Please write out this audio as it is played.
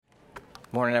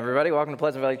Morning, everybody. Welcome to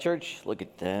Pleasant Valley Church. Look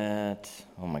at that.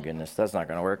 Oh, my goodness. That's not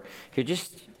going to work. Here,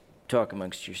 just talk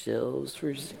amongst yourselves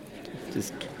first.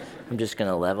 I'm just going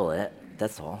to level it.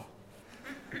 That's all.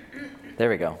 There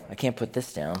we go. I can't put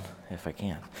this down if I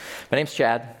can. My name's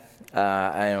Chad.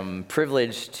 I am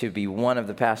privileged to be one of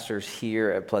the pastors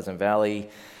here at Pleasant Valley.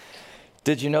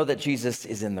 Did you know that Jesus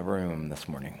is in the room this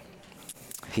morning?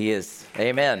 He is.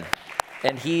 Amen.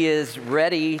 And he is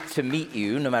ready to meet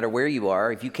you no matter where you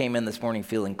are. If you came in this morning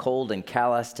feeling cold and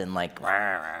calloused and like,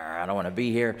 I don't want to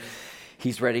be here,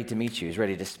 he's ready to meet you. He's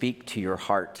ready to speak to your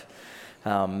heart.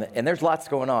 And there's lots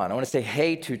going on. I want to say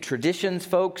hey to Traditions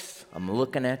folks. I'm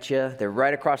looking at you. They're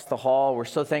right across the hall. We're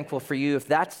so thankful for you. If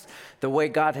that's the way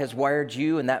God has wired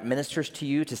you and that ministers to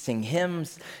you to sing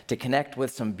hymns, to connect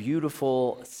with some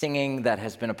beautiful singing that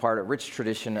has been a part of rich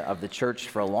tradition of the church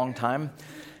for a long time,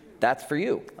 that's for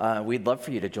you. We'd love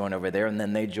for you to join over there, and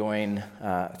then they join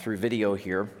through video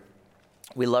here.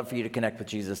 We'd love for you to connect with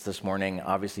Jesus this morning.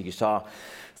 Obviously, you saw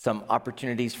some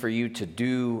opportunities for you to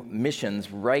do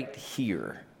missions right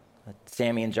here.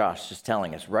 Sammy and Josh just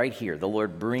telling us right here, the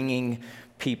Lord bringing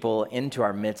people into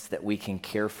our midst that we can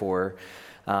care for.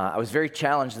 I was very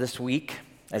challenged this week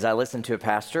as I listened to a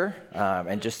pastor,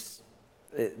 and just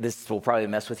this will probably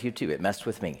mess with you too. It messed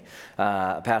with me.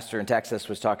 A pastor in Texas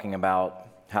was talking about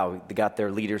how they got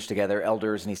their leaders together,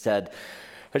 elders, and he said,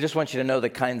 I just want you to know the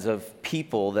kinds of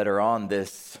people that are on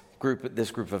this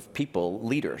group of people,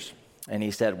 leaders. And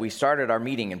he said, we started our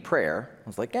meeting in prayer. I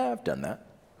was like, yeah, I've done that.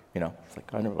 It's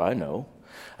like, I know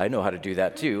how to do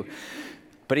that too.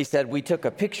 But he said, we took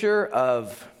a picture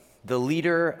of the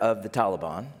leader of the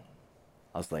Taliban.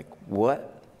 I was like,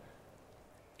 what?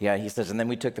 Yeah, he says, and then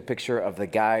we took the picture of the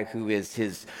guy who is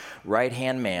his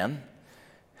right-hand man,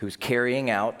 who's carrying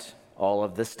out all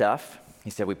of the stuff. He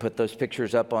said, we put those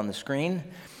pictures up on the screen,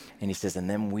 and he says, and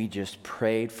then we just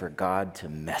prayed for God to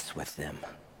mess with them.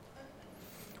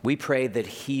 We prayed that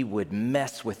he would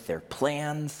mess with their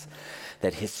plans,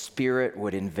 that his spirit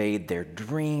would invade their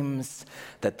dreams,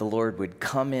 that the Lord would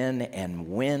come in and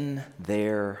win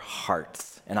their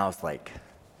hearts. And I was like,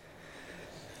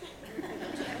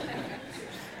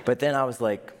 but then I was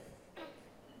like,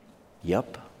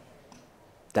 yep.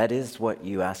 That is what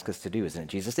you ask us to do, isn't it,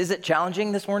 Jesus? Is it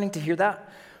challenging this morning to hear that?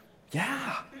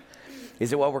 Yeah.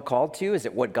 Is it what we're called to? Is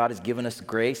it what God has given us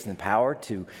grace and power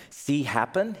to see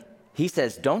happen? He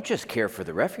says, don't just care for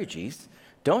the refugees.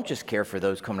 Don't just care for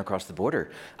those coming across the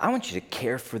border. I want you to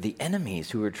care for the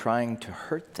enemies who are trying to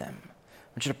hurt them. I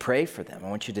want you to pray for them. I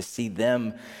want you to see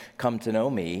them come to know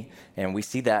me. And we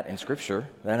see that in Scripture.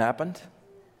 That happened.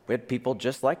 We had people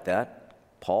just like that.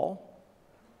 Paul,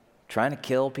 trying to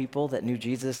kill people that knew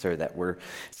Jesus or that were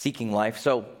seeking life.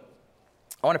 So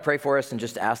I want to pray for us and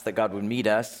just ask that God would meet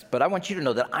us. But I want you to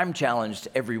know that I'm challenged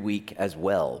every week as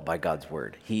well by God's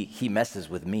word. He messes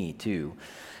with me too.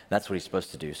 That's what he's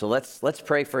supposed to do. So let's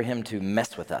pray for him to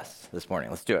mess with us this morning.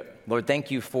 Let's do it. Lord, thank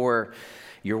you for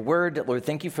your word. Lord,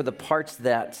 thank you for the parts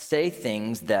that say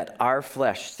things that our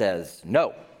flesh says,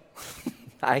 no,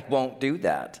 I won't do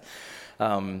that.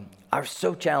 I was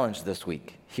so challenged this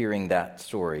week hearing that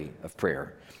story of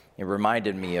prayer. It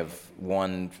reminded me of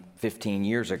one 15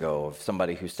 years ago of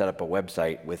somebody who set up a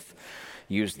website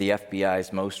used the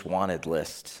FBI's most wanted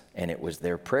list, and it was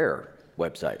their prayer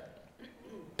website.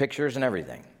 Pictures and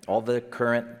everything. All the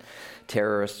current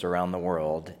terrorists around the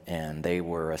world, and they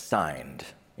were assigned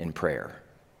in prayer.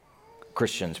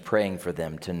 Christians praying for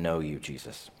them to know you,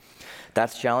 Jesus.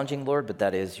 That's challenging, Lord, but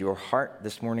that is your heart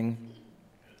this morning.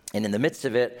 And in the midst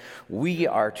of it, we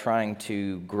are trying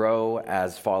to grow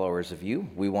as followers of you.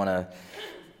 We want to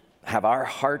have our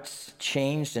hearts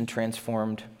changed and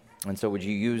transformed. And so would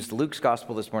you use Luke's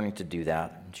gospel this morning to do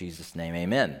that? In Jesus' name,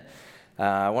 amen.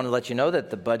 I want to let you know that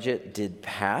the budget did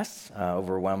pass,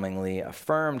 overwhelmingly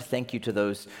affirmed. Thank you to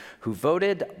those who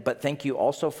voted, but thank you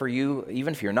also for you.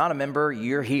 Even if you're not a member,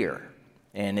 you're here.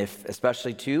 And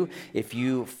especially if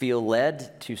you feel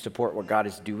led to support what God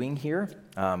is doing here,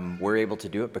 we're able to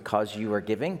do it because you are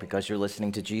giving, because you're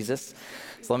listening to Jesus.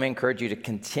 So let me encourage you to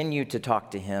continue to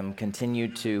talk to him, continue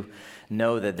to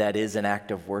know that that is an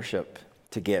act of worship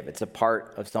to give. It's a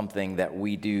part of something that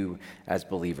we do as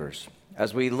believers.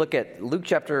 As we look at Luke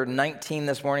chapter 19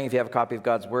 this morning, if you have a copy of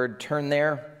God's word, turn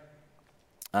there.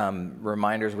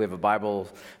 Reminders, we have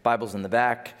Bibles in the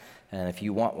back. And if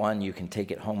you want one, you can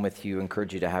take it home with you. I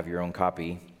encourage you to have your own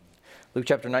copy. Luke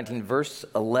chapter 19, verse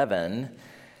 11.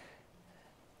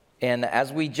 And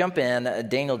as we jump in,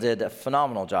 Daniel did a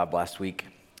phenomenal job last week.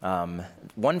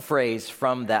 One phrase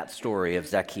from that story of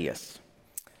Zacchaeus.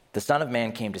 The Son of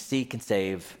Man came to seek and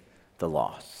save the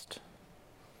lost.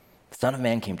 Son of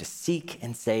Man came to seek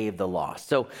and save the lost.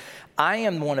 So I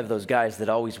am one of those guys that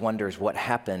always wonders what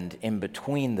happened in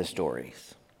between the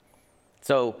stories.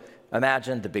 So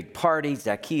imagine the big party.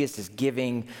 Zacchaeus is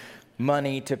giving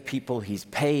money to people. He's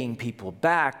paying people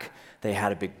back. They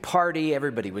had a big party.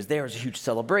 Everybody was there. It was a huge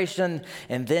celebration.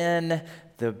 And then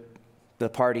the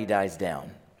party dies down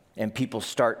and people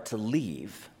start to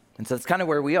leave. And so that's kind of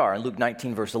where we are in Luke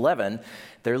 19, verse 11.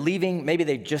 They're leaving. Maybe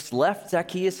they just left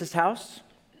Zacchaeus' house,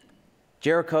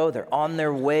 Jericho. They're on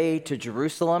their way to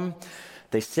Jerusalem.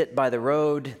 They sit by the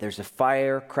road. There's a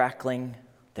fire crackling.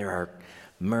 There are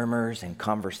murmurs and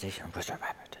conversation.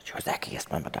 Zacchaeus,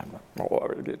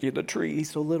 the tree, he's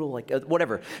so little, like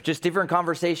whatever. Just different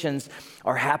conversations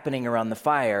are happening around the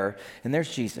fire. And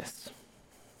there's Jesus.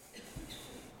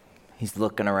 He's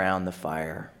looking around the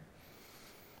fire,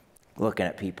 looking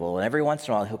at people. And every once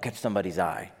in a while, he'll catch somebody's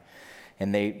eye.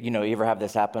 And they, you ever have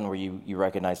this happen where you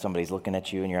recognize somebody's looking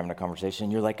at you and you're having a conversation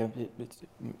and you're like,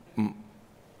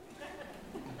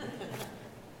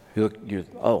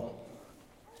 oh,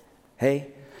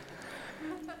 hey.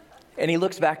 And he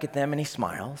looks back at them and he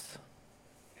smiles.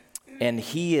 And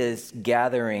he is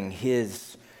gathering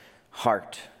his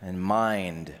heart and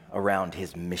mind around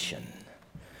his mission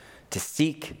to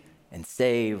seek and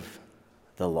save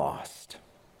the lost.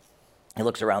 He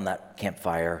looks around that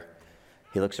campfire.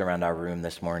 He looks around our room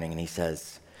this morning and he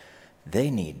says, they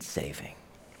need saving.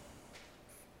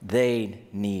 They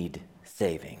need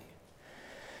saving.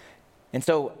 And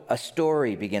so a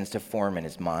story begins to form in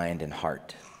his mind and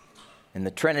heart. And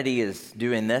the Trinity is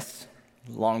doing this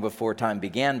long before time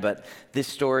began, but this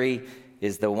story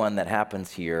is the one that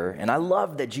happens here. And I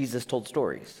love that Jesus told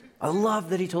stories. I love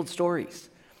that he told stories.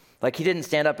 Like he didn't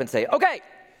stand up and say, okay,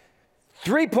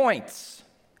 3 points.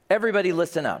 Everybody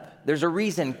listen up. There's a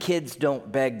reason kids don't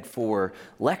beg for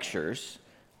lectures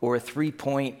or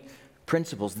 3-point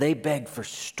principles. They beg for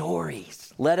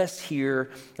stories. Let us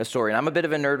hear a story. And I'm a bit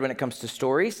of a nerd when it comes to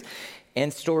stories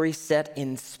and stories set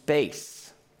in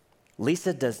space.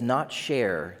 Lisa does not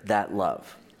share that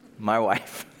love. My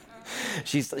wife.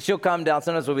 She'll come down.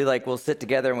 Sometimes we'll sit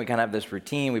together and we kind of have this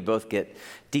routine. We both get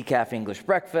decaf English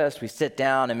breakfast. We sit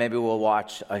down and maybe we'll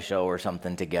watch a show or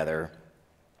something together.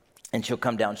 And she'll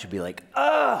come down. She'll be like,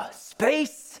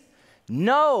 space?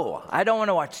 No, I don't want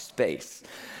to watch space.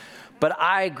 But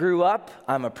I grew up,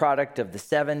 I'm a product of the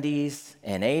 70s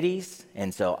and 80s.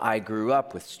 And so I grew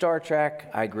up with Star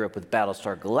Trek. I grew up with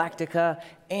Battlestar Galactica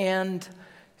and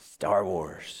Star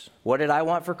Wars. What did I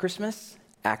want for Christmas?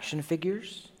 Action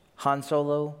figures. Han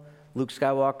Solo, Luke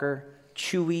Skywalker,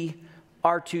 Chewie,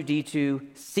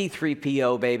 R2-D2,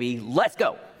 C-3PO, baby. Let's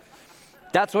go.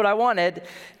 That's what I wanted.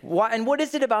 And what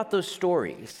is it about those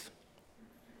stories?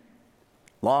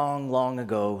 Long, long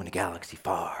ago in a galaxy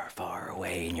far, far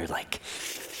away, and you're like,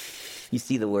 you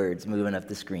see the words moving up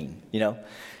the screen,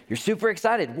 You're super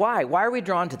excited. Why? Why are we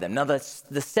drawn to them? Now, the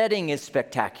setting is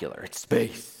spectacular. It's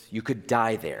space. You could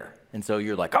die there. And so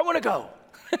you're like, I want to go.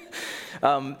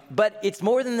 But it's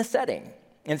more than the setting.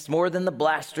 It's more than the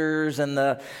blasters and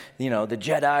the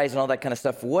Jedis and all that kind of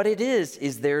stuff. What it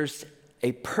is there's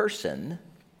a person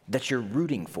that you're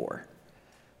rooting for.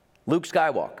 Luke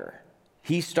Skywalker.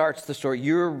 He starts the story.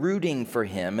 You're rooting for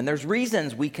him. And there's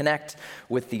reasons we connect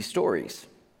with these stories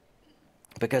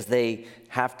because they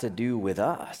have to do with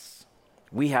us.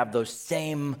 We have those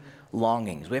same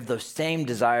longings. We have those same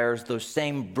desires, those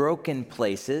same broken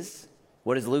places.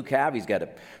 What does Luke have? He's got a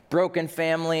broken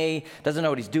family, doesn't know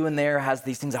what he's doing there, has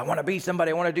these things. I want to be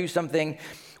somebody. I want to do something.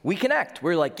 We connect.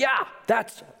 We're like, yeah,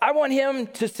 I want him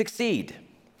to succeed.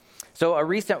 So a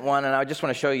recent one, and I just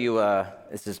want to show you,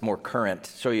 this is more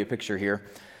current, show you a picture here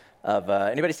of,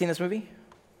 anybody seen this movie?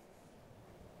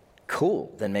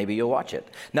 Cool, then maybe you'll watch it.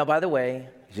 Now, by the way,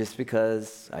 just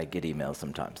because I get emails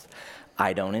sometimes,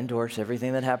 I don't endorse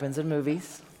everything that happens in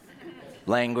movies,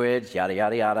 language, yada,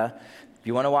 yada, yada. If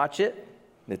you want to watch it,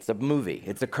 it's a movie.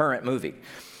 It's a current movie.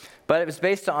 But it was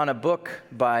based on a book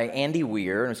by Andy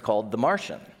Weir, and it's called The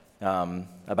Martian,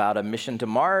 about a mission to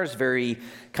Mars, very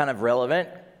kind of relevant,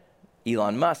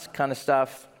 Elon Musk kind of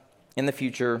stuff in the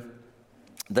future.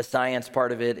 The science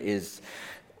part of it is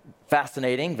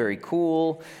fascinating, very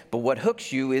cool, but what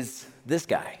hooks you is this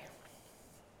guy.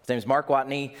 His name is Mark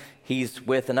Watney. He's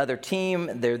with another team.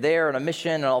 They're there on a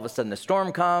mission, and all of a sudden a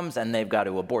storm comes, and they've got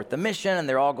to abort the mission, and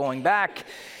they're all going back.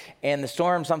 And the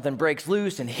storm, something breaks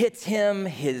loose and hits him.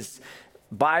 His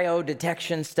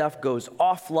biodetection stuff goes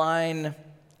offline.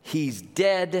 He's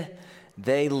dead.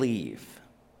 They leave.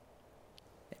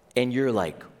 And you're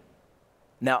like,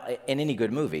 now, in any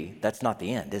good movie, that's not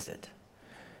the end, is it?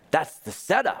 That's the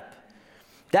setup.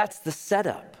 That's the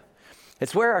setup.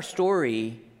 It's where our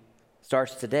story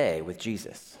starts today with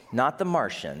Jesus. Not the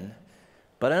Martian,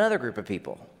 but another group of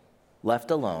people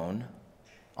left alone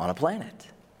on a planet.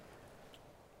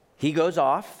 He goes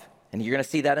off, and you're going to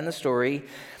see that in the story.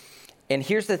 And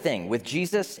here's the thing. With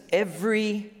Jesus,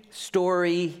 every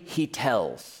story he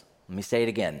tells, let me say it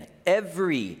again,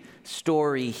 every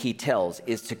story he tells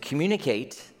is to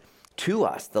communicate to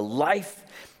us the life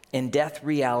and death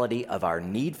reality of our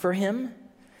need for him,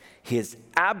 his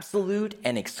absolute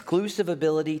and exclusive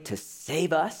ability to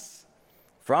save us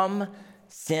from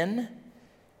sin,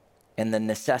 and the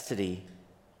necessity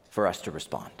for us to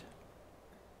respond.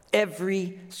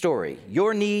 Every story,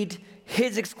 your need,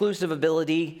 his exclusive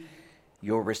ability,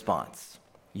 your response.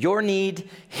 Your need,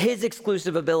 his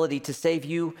exclusive ability to save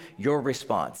you, your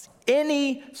response.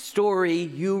 Any story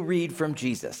you read from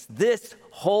Jesus, this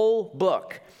whole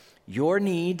book, your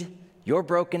need, your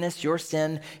brokenness, your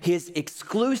sin, his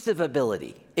exclusive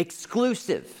ability,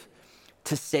 exclusive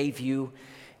to save you,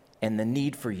 and the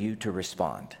need for you to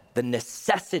respond, the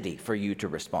necessity for you to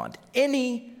respond.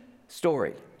 Any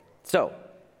story. So,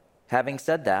 having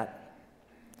said that,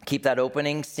 keep that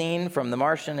opening scene from The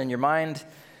Martian in your mind.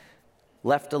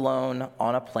 Left alone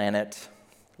on a planet,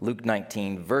 Luke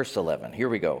 19, verse 11. Here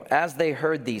we go. As they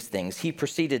heard these things, he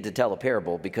proceeded to tell a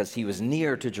parable because he was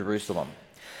near to Jerusalem.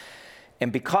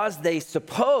 And because they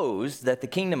supposed that the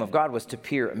kingdom of God was to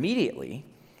appear immediately,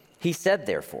 he said,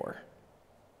 therefore,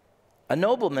 a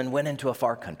nobleman went into a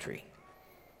far country,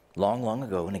 long, long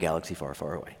ago in a galaxy far,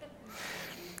 far away,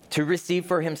 to receive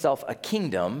for himself a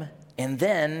kingdom and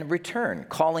then return.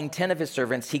 Calling 10 of his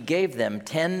servants, he gave them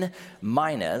 10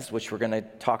 minas, which we're going to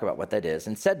talk about what that is,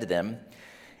 and said to them,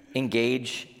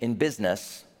 engage in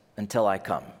business until I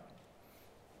come.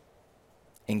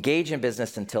 Engage in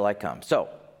business until I come. So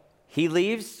he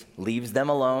leaves them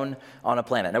alone on a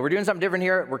planet. Now we're doing something different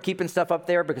here. We're keeping stuff up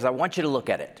there because I want you to look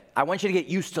at it. I want you to get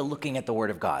used to looking at the Word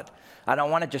of God. I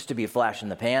don't want it just to be a flash in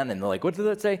the pan and like, what did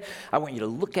that say? I want you to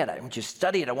look at it. I want you to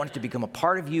study it. I want it to become a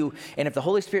part of you. And if the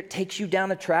Holy Spirit takes you down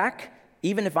a track,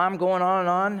 even if I'm going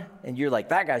on, and you're like,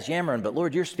 that guy's yammering, but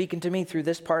Lord, you're speaking to me through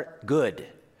this part, good.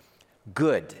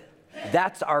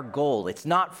 That's our goal. It's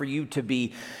not for you to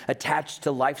be attached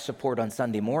to life support on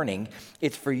Sunday morning.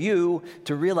 It's for you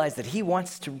to realize that he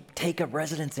wants to take up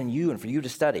residence in you and for you to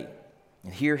study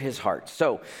and hear his heart.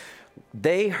 So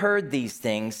they heard these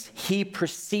things. He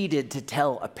proceeded to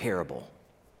tell a parable.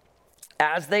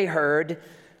 As they heard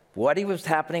what was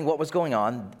happening, what was going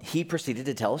on, he proceeded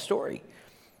to tell a story.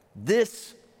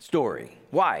 This story.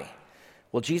 Why?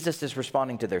 Well, Jesus is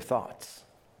responding to their thoughts,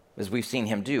 as we've seen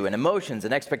him do, and emotions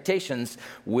and expectations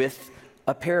with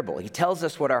a parable. He tells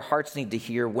us what our hearts need to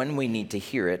hear when we need to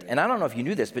hear it. And I don't know if you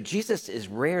knew this, but Jesus is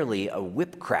rarely a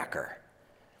whip cracker.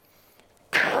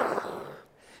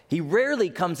 He rarely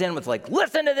comes in with like,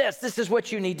 listen to this. This is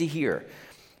what you need to hear.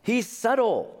 He's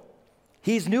subtle.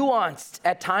 He's nuanced,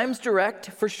 at times direct,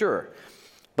 for sure.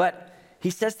 But he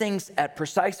says things at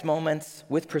precise moments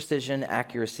with precision,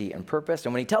 accuracy, and purpose.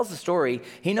 And when he tells the story,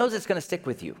 he knows it's going to stick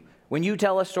with you. When you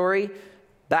tell a story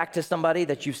back to somebody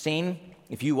that you've seen,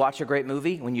 if you watch a great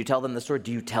movie, when you tell them the story,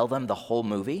 do you tell them the whole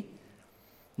movie?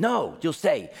 No, you'll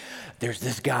say, there's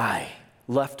this guy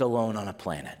left alone on a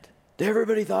planet.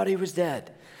 Everybody thought he was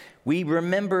dead. We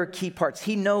remember key parts.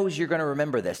 He knows you're going to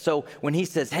remember this. So when he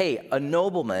says, hey, a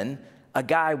nobleman, a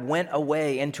guy went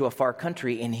away into a far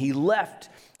country and he left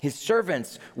his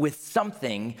servants with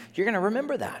something, you're going to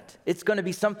remember that. It's going to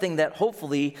be something that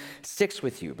hopefully sticks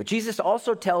with you. But Jesus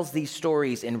also tells these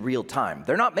stories in real time.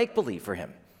 They're not make-believe for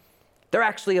him. They're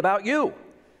actually about you.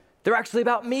 They're actually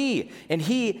about me. And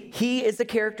he is the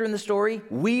character in the story.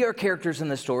 We are characters in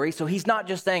the story. So he's not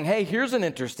just saying, hey, here's an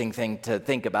interesting thing to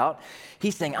think about.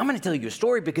 He's saying, I'm going to tell you a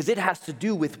story because it has to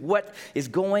do with what is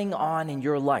going on in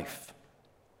your life.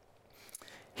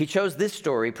 He chose this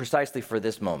story precisely for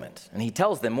this moment. And he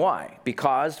tells them why.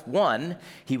 Because, one,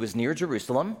 he was near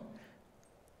Jerusalem,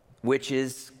 which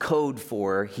is code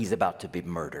for he's about to be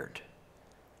murdered.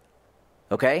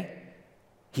 Okay?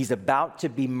 He's about to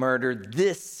be murdered.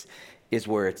 This is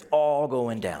where it's all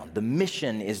going down. The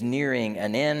mission is nearing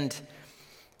an end.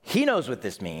 He knows what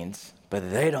this means, but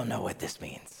they don't know what this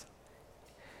means.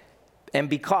 And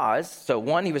because, so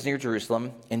one, he was near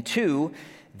Jerusalem, and two,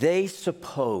 they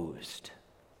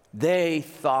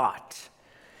thought,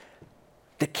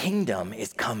 the kingdom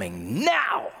is coming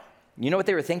now. You know what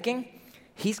they were thinking?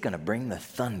 He's going to bring the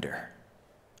thunder.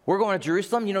 We're going to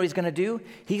Jerusalem. You know what he's going to do?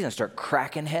 He's going to start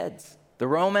cracking heads. The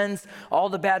Romans, all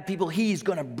the bad people, he's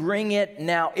going to bring it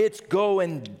now. It's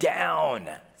going down.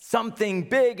 Something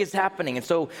big is happening. And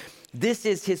so this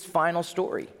is his final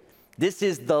story. This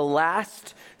is the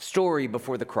last story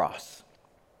before the cross.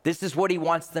 This is what he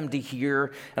wants them to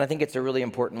hear, and I think it's a really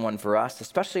important one for us,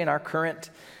 especially in our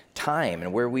current time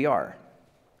and where we are.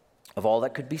 Of all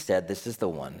that could be said, this is the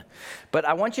one. But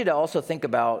I want you to also think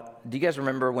about, do you guys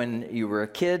remember when you were a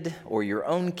kid or your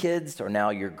own kids or now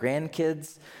your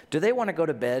grandkids? Do they want to go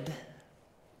to bed?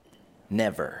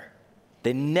 Never.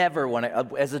 They never want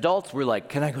to. As adults, we're like,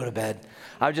 can I go to bed?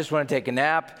 I just want to take a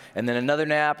nap and then another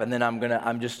nap and then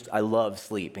I love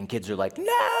sleep. And kids are like,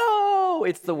 no,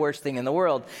 it's the worst thing in the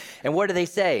world. And what do they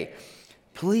say?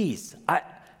 Please,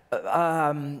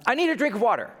 I need a drink of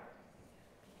water.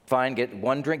 Fine, get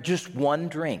one drink, just one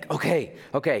drink.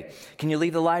 Okay. Can you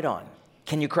leave the light on?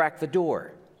 Can you crack the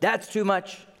door? That's too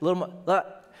much. A little more.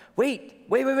 Wait.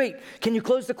 Can you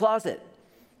close the closet?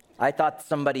 I thought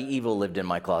somebody evil lived in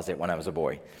my closet when I was a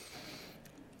boy.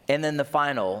 And then the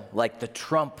final, like the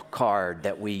trump card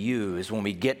that we use when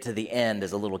we get to the end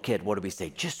as a little kid, what do we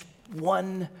say? Just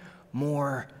one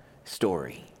more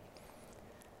story.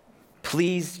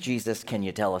 Please, Jesus, can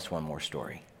you tell us one more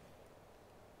story?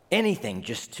 Anything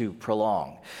just to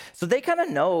prolong. So they kind of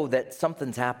know that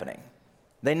something's happening.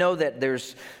 They know that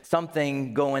there's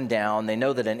something going down. They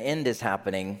know that an end is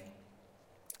happening.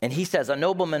 And he says, a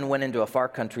nobleman went into a far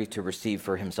country to receive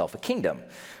for himself a kingdom,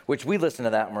 which we listen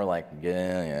to that and we're like,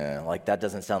 yeah, like that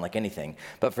doesn't sound like anything.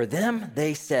 But for them,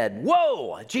 they said,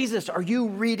 whoa, Jesus, are you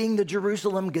reading the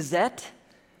Jerusalem Gazette?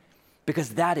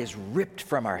 Because that is ripped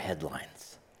from our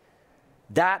headlines.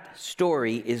 That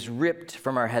story is ripped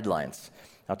from our headlines.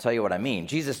 I'll tell you what I mean.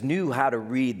 Jesus knew how to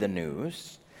read the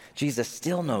news. Jesus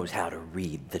still knows how to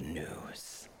read the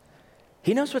news.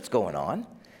 He knows what's going on.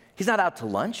 He's not out to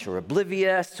lunch or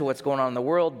oblivious to what's going on in the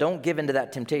world. Don't give in to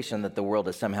that temptation that the world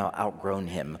has somehow outgrown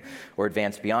him or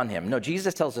advanced beyond him. No,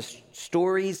 Jesus tells us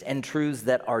stories and truths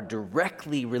that are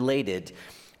directly related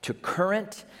to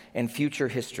current and future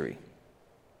history.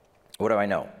 What do I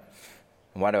know?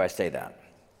 Why do I say that?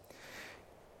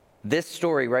 This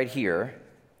story right here,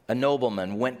 a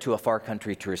nobleman went to a far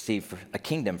country to receive a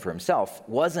kingdom for himself,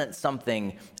 wasn't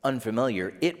something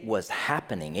unfamiliar. It was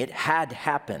happening. It had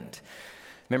happened.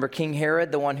 Remember King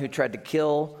Herod, the one who tried to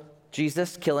kill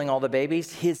Jesus, killing all the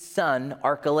babies? His son,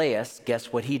 Archelaus,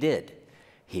 guess what he did?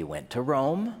 He went to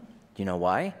Rome. Do you know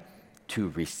why? To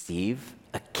receive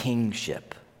a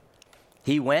kingship.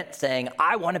 He went saying,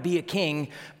 I want to be a king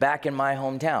back in my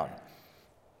hometown.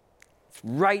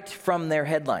 Right from their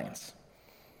headlines.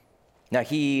 Now,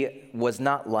 he was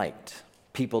not liked.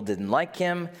 People didn't like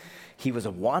him. He was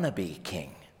a wannabe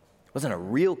king. Wasn't a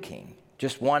real king.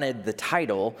 Just wanted the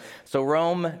title. So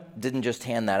Rome didn't just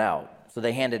hand that out. So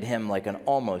they handed him like an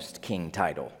almost king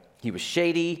title. He was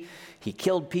shady. He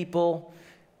killed people.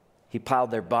 He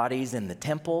piled their bodies in the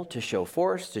temple to show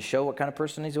force, to show what kind of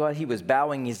person he was. He was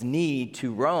bowing his knee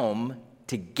to Rome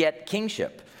to get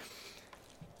kingship.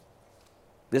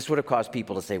 This would have caused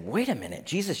people to say, wait a minute,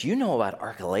 Jesus, you know about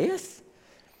Archelaus?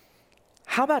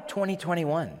 How about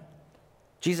 2021?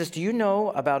 Jesus, do you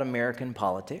know about American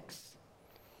politics?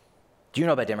 Do you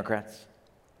know about Democrats?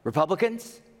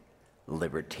 Republicans?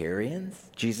 Libertarians?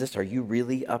 Jesus, are you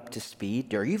really up to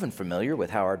speed? Are you even familiar with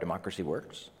how our democracy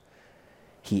works?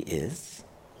 He is.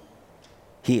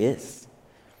 He is.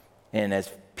 And as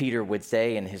Peter would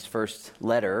say in his first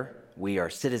letter, we are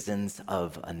citizens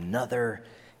of another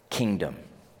kingdom.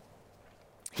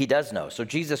 He does know. So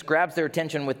Jesus grabs their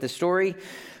attention with this story,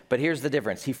 but here's the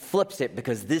difference. He flips it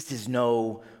because this is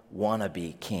no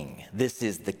wannabe king. This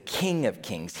is the King of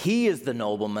Kings. He is the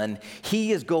nobleman.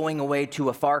 He is going away to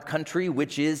a far country,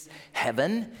 which is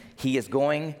heaven. He is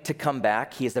going to come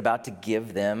back. He is about to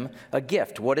give them a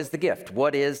gift. What is the gift?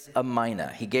 What is a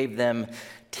mina? He gave them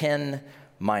 10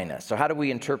 minas. So how do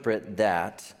we interpret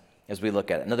that as we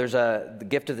look at it? Now, there's the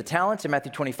gift of the talents in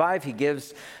Matthew 25. He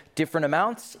gives different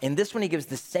amounts. In this one, he gives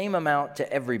the same amount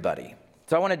to everybody.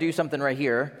 So I want to do something right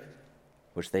here,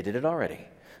 which they did it already.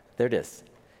 There it is.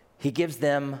 He gives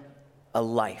them a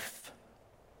life,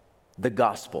 the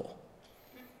gospel.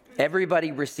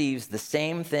 Everybody receives the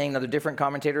same thing. Now, the different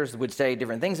commentators would say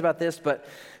different things about this, but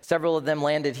several of them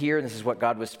landed here, and this is what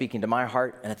God was speaking to my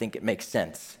heart, and I think it makes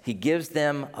sense. He gives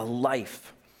them a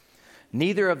life.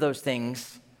 Neither of those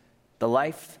things, the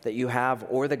life that you have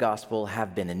or the gospel,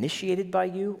 have been initiated by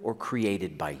you or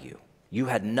created by you. You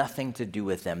had nothing to do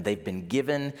with them. They've been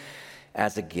given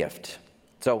as a gift.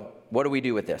 So what do we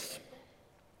do with this?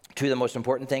 Two of the most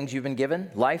important things you've been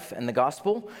given, life and the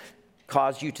gospel,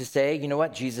 cause you to say, you know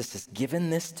what, Jesus has given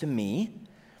this to me,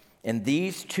 and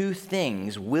these two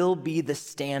things will be the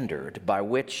standard by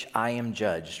which I am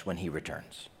judged when he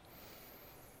returns.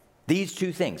 These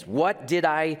two things. What did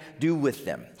I do with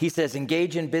them? He says,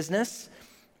 engage in business.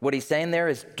 What he's saying there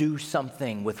is do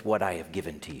something with what I have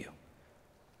given to you.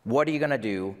 What are you going to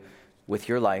do with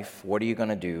your life? What are you going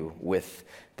to do with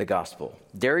the gospel?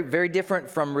 Very, very different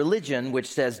from religion, which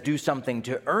says do something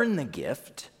to earn the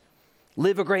gift.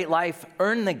 Live a great life,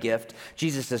 earn the gift.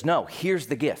 Jesus says, no, here's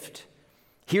the gift.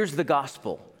 Here's the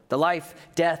gospel. The life,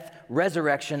 death,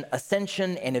 resurrection,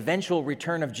 ascension, and eventual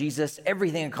return of Jesus.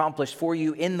 Everything accomplished for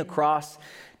you in the cross.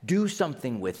 Do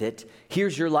something with it.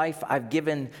 Here's your life I've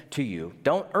given to you.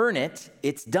 Don't earn it.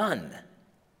 It's done.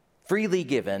 Freely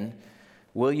given.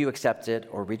 Will you accept it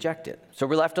or reject it? So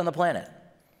we're left on the planet.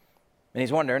 And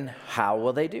he's wondering, how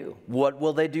will they do? What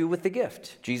will they do with the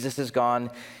gift? Jesus has gone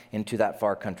into that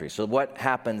far country. So what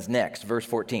happens next? Verse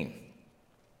 14.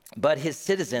 But his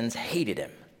citizens hated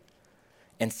him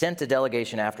and sent a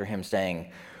delegation after him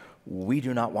saying, we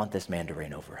do not want this man to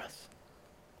reign over us.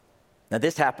 Now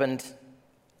this happened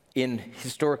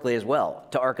historically as well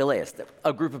to Archelaus.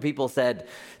 A group of people said,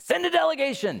 send a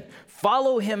delegation,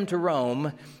 follow him to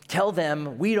Rome, tell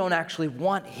them we don't actually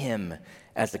want him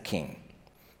as a king.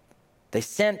 They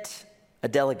sent a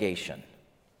delegation.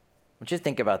 I want you to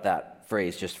think about that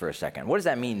phrase just for a second. What does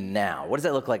that mean now? What does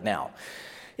that look like now?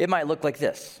 It might look like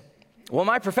this. Well,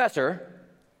 my professor,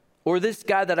 or this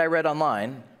guy that I read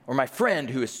online, or my friend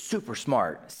who is super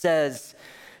smart, says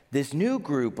this new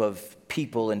group of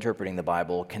people interpreting the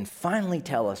Bible can finally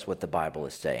tell us what the Bible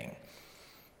is saying.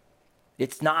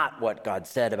 It's not what God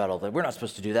said about all that. We're not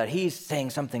supposed to do that. He's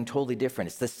saying something totally different.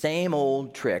 It's the same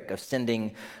old trick of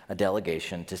sending a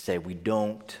delegation to say, we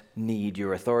don't need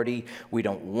your authority. We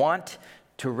don't want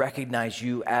to recognize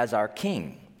you as our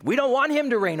king. We don't want him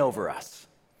to reign over us.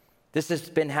 This has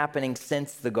been happening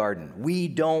since the garden. We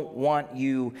don't want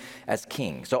you as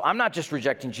king. So I'm not just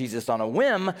rejecting Jesus on a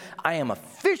whim. I am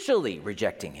officially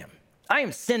rejecting him. I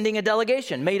am sending a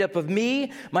delegation made up of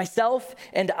me, myself,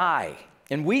 and I.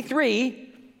 And we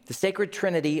three, the sacred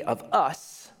trinity of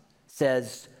us,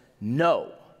 says,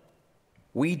 no,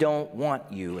 we don't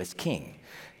want you as king.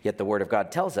 Yet the word of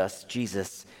God tells us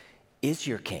Jesus is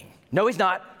your king. No, he's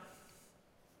not.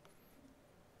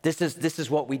 This is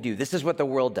what we do. This is what the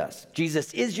world does.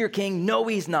 Jesus is your king. No,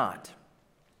 he's not.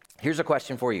 Here's a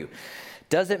question for you.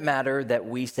 Does it matter that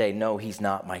we say, no, he's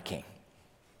not my king?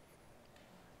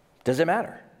 Does it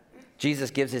matter?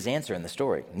 Jesus gives his answer in the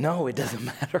story. No, it doesn't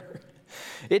matter.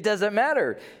 It doesn't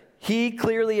matter. He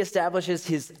clearly establishes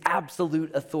his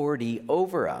absolute authority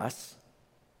over us,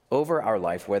 over our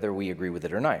life, whether we agree with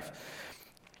it or not.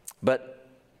 But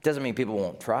it doesn't mean people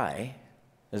won't try.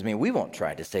 It doesn't mean we won't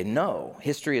try to say no.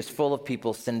 History is full of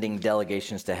people sending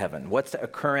delegations to heaven. What's a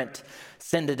current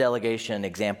send a delegation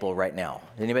example right now?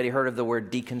 Anybody heard of the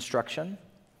word deconstruction?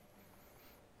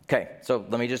 Okay, so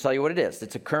let me just tell you what it is.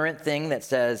 It's a current thing that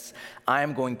says,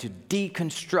 I'm going to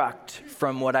deconstruct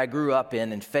from what I grew up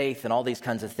in and faith and all these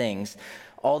kinds of things,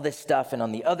 all this stuff, and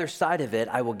on the other side of it,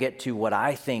 I will get to what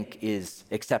I think is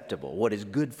acceptable, what is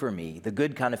good for me, the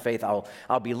good kind of faith.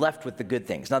 I'll be left with the good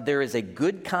things. Now, there's a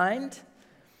good kind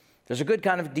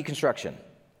of deconstruction.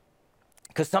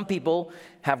 Because some people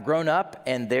have grown up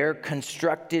and their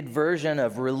constructed version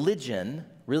of religion,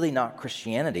 really not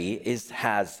Christianity,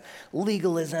 has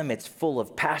legalism. It's full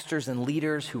of pastors and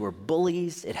leaders who are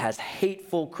bullies. It has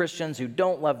hateful Christians who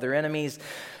don't love their enemies,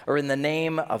 or in the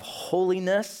name of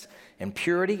holiness and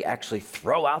purity, actually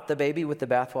throw out the baby with the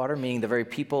bathwater, meaning the very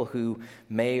people who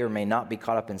may or may not be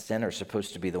caught up in sin are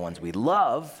supposed to be the ones we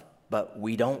love, but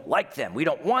we don't like them. We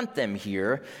don't want them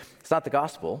here. It's not the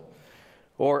gospel.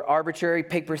 Or arbitrary,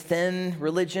 paper-thin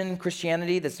religion,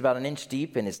 Christianity that's about an inch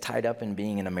deep and is tied up in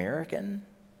being an American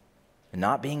and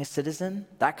not being a citizen,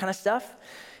 that kind of stuff.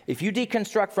 If you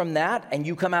deconstruct from that and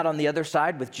you come out on the other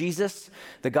side with Jesus,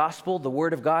 the gospel, the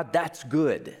word of God, that's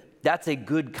good. That's a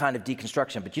good kind of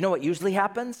deconstruction. But you know what usually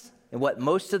happens? And what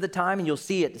most of the time, and you'll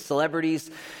see it,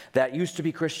 celebrities that used to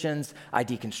be Christians, I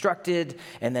deconstructed,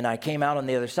 and then I came out on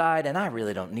the other side, and I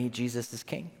really don't need Jesus as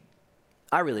king.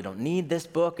 I really don't need this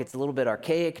book. It's a little bit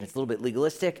archaic and it's a little bit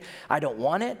legalistic. I don't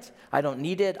want it. I don't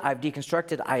need it. I've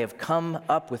deconstructed. I have come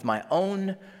up with my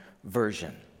own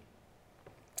version.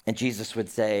 And Jesus would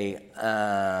say,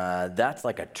 that's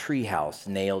like a tree house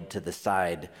nailed to the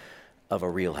side of a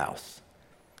real house.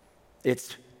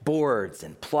 It's boards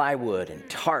and plywood and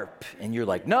tarp. And you're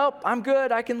like, nope, I'm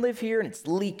good. I can live here. And it's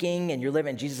leaking and you're living.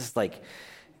 And Jesus is like,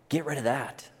 get rid of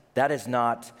that. That is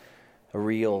not a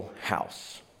real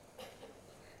house.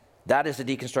 That is a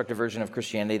deconstructed version of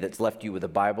Christianity that's left you with a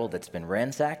Bible that's been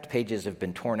ransacked. Pages have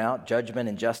been torn out. Judgment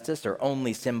and justice are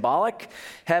only symbolic.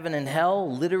 Heaven and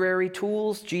hell, literary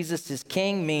tools. Jesus is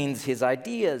king means his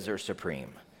ideas are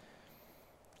supreme.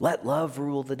 Let love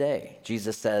rule the day.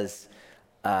 Jesus says,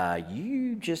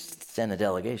 you just sent a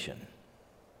delegation.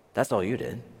 That's all you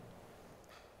did.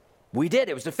 We did.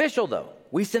 It was official, though.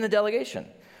 We sent a delegation.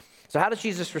 So how does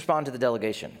Jesus respond to the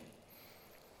delegation?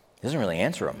 He doesn't really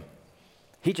answer them.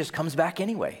 He just comes back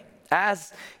anyway.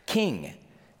 As king,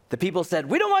 the people said,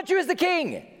 we don't want you as the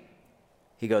king.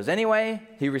 He goes anyway.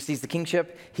 He receives the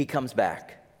kingship. He comes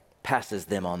back, passes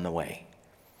them on the way.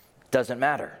 Doesn't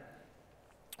matter.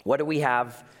 What do we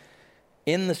have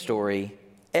in the story?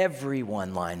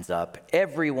 Everyone lines up.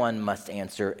 Everyone must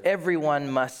answer.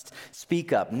 Everyone must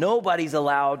speak up. Nobody's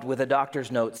allowed with a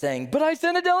doctor's note saying, but I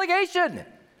sent a delegation.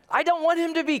 I don't want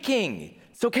him to be king.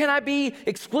 So can I be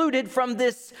excluded from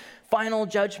this final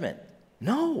judgment?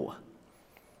 No.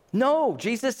 No,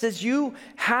 Jesus says you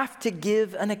have to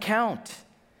give an account.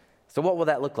 So what will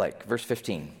that look like? Verse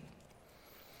 15.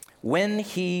 When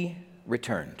he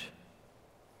returned,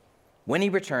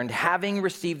 having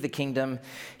received the kingdom,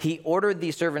 he ordered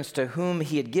the servants to whom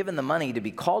he had given the money to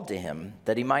be called to him,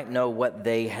 that he might know what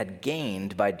they had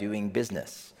gained by doing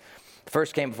business. The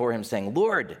first came before him saying,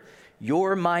 Lord,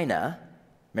 your mina,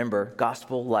 remember,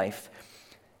 gospel life,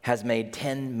 has made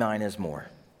 10 minas more.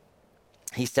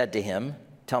 He said to him,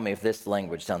 tell me if this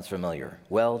language sounds familiar.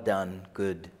 Well done,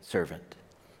 good servant.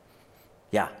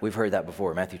 Yeah, we've heard that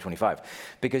before, Matthew 25.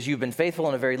 Because you've been faithful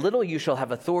in a very little, you shall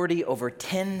have authority over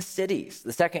 10 cities.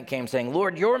 The second came saying,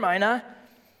 Lord, your mina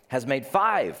has made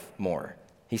 5 more.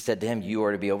 He said to him, you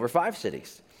are to be over 5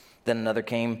 cities. Then another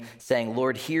came saying,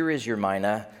 Lord, here is your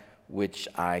mina, which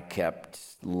I kept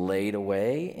laid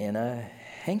away in a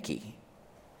hanky.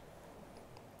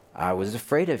 I was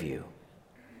afraid of you,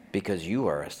 because you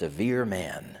are a severe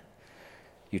man.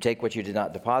 You take what you did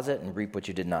not deposit and reap what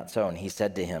you did not sow. And he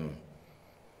said to him,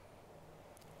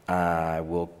 I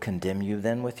will condemn you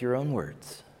then with your own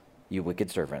words, you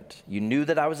wicked servant. You knew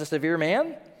that I was a severe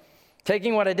man,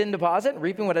 taking what I didn't deposit and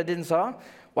reaping what I didn't sow.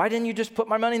 Why didn't you just put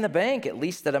my money in the bank, at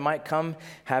least that I might come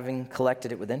having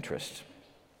collected it with interest?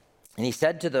 And he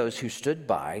said to those who stood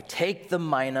by, take the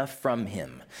mina from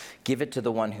him, give it to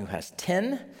the one who has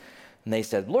 10. And they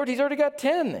said, Lord, he's already got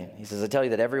 10. He says, I tell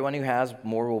you that everyone who has,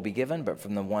 more will be given, but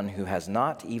from the one who has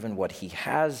not, even what he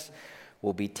has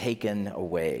will be taken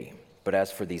away. But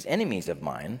as for these enemies of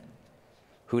mine,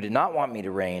 who did not want me to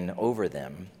reign over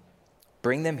them,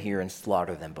 bring them here and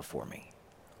slaughter them before me.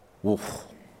 Woof.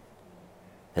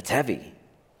 That's heavy.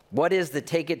 What is the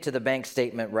take it to the bank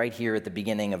statement right here at the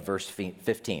beginning of verse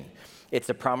 15? It's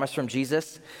a promise from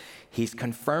Jesus. He's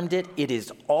confirmed it. It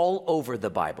is all over the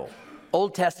Bible,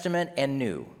 Old Testament and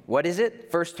New. What is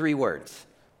it? First 3 words.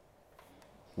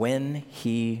 When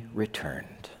he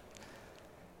returned.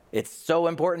 It's so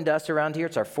important to us around here.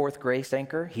 It's our 4th grace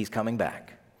anchor. He's coming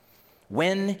back.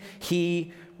 When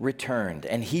he returned.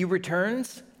 And he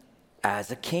returns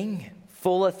as a king.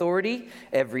 Full authority.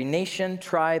 Every nation,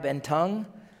 tribe, and tongue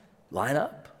line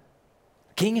up.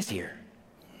 King is here.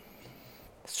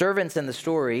 Servants in the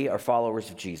story are followers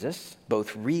of Jesus,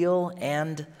 both real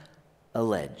and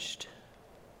alleged.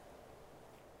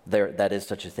 That is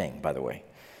such a thing, by the way.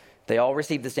 They all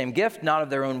received the same gift, not of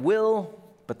their own will,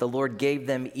 but the Lord gave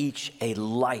them each a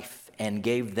life and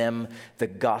gave them the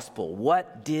gospel.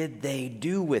 What did they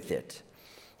do with it?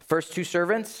 First 2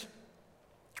 servants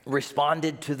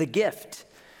responded to the gift,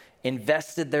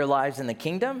 invested their lives in the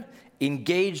kingdom,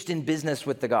 engaged in business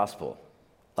with the gospel.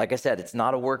 Like I said, it's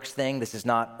not a works thing. This is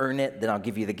not earn it, then I'll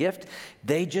give you the gift.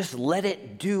 They just let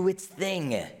it do its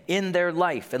thing in their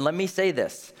life. And let me say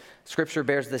this, Scripture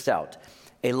bears this out.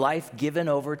 A life given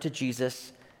over to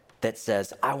Jesus that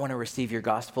says, I want to receive your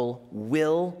gospel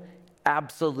will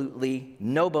absolutely,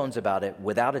 no bones about it,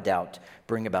 without a doubt,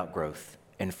 bring about growth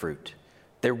and fruit.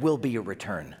 There will be a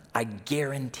return. I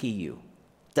guarantee you.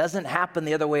 Doesn't happen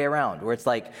the other way around, where it's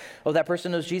like, oh, that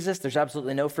person knows Jesus, there's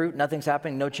absolutely no fruit, nothing's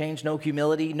happening, no change, no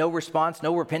humility, no response,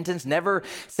 no repentance, never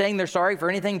saying they're sorry for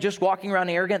anything, just walking around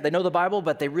arrogant. They know the Bible,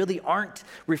 but they really aren't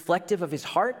reflective of his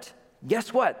heart.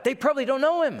 Guess what? They probably don't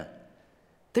know him.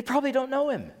 They probably don't know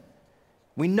him.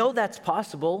 We know that's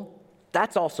possible.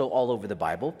 That's also all over the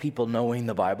Bible, people knowing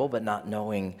the Bible, but not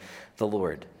knowing the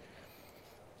Lord.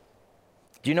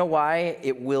 Do you know why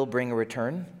it will bring a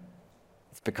return?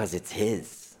 It's because it's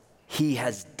his. He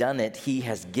has done it. He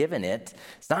has given it.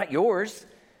 It's not yours.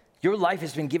 Your life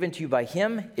has been given to you by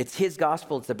him. It's his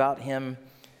gospel. It's about him.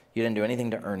 You didn't do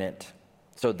anything to earn it.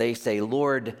 So they say,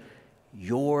 Lord,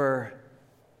 your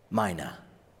mina.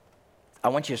 I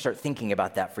want you to start thinking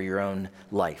about that for your own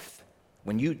life.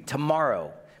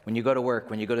 Tomorrow, when you go to work,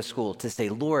 when you go to school, to say,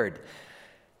 Lord,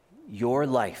 your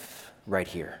life right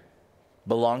here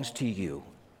belongs to you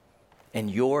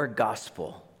and your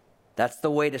gospel. That's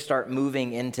the way to start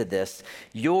moving into this.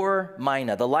 Your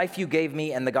mina, the life you gave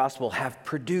me and the gospel have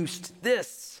produced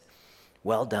this.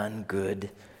 Well done,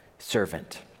 good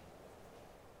servant.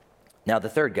 Now, the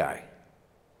third guy,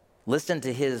 listen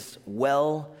to his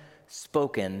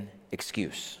well-spoken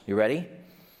excuse. You ready?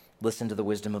 Listen to the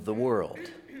wisdom of the world.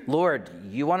 Lord,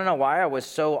 you want to know why I was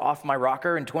so off my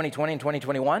rocker in 2020 and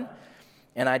 2021?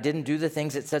 And I didn't do the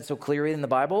things it said so clearly in the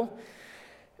Bible?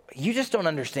 You just don't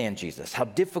understand, Jesus, how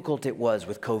difficult it was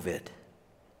with COVID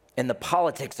and the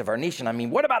politics of our nation. I mean,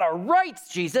 what about our rights,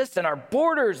 Jesus, and our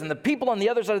borders and the people on the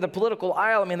other side of the political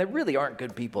aisle? I mean, they really aren't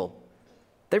good people.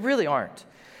 They really aren't.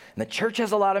 And the church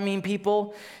has a lot of mean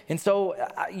people. And so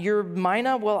your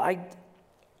Mina, well,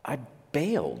 I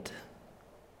bailed.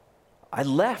 I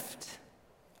left.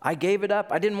 I gave it up.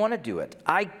 I didn't want to do it.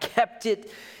 I kept it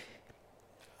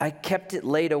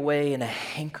laid away in a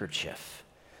handkerchief.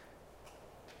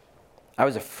 I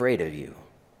was afraid of you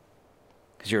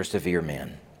because you're a severe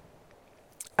man.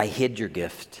 I hid your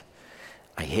gift.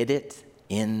 I hid it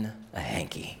in a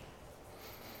hanky.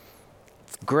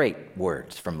 It's great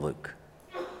words from Luke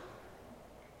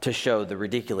to show the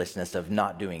ridiculousness of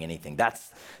not doing anything.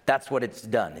 That's what it's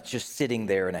done. It's just sitting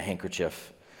there in a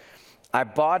handkerchief. I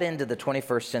bought into the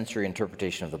 21st century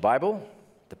interpretation of the Bible.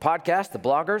 The podcast, the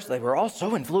bloggers, they were all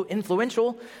so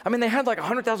influential. I mean, they had like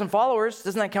 100,000 followers.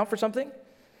 Doesn't that count for something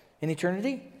in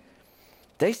eternity?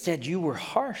 They said you were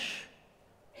harsh,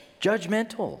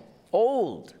 judgmental,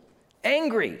 old,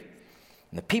 angry.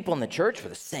 And the people in the church were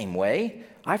the same way.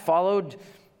 I followed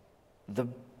the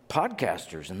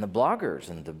podcasters and the bloggers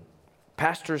and the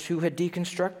pastors who had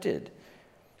deconstructed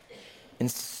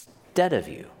instead of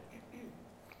you.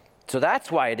 So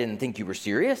that's why I didn't think you were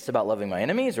serious about loving my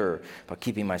enemies or about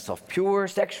keeping myself pure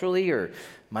sexually or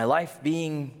my life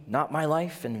being not my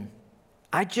life. And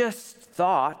I just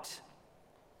thought,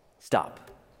 stop.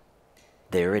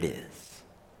 There it is.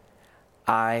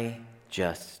 I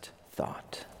just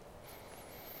thought.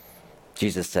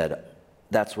 Jesus said,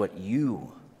 that's what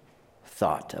you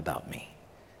thought about me.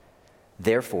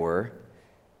 Therefore,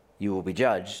 you will be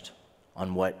judged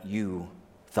on what you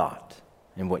thought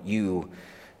and what you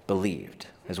believed.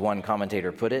 As one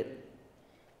commentator put it,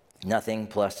 nothing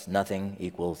plus nothing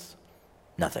equals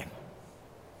nothing.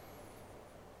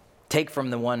 Take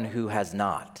from the one who has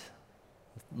not.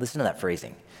 Listen to that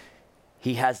phrasing.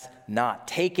 He has not.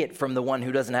 Take it from the one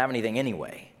who doesn't have anything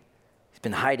anyway. He's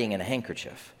been hiding in a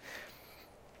handkerchief.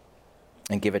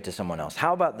 And give it to someone else.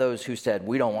 How about those who said,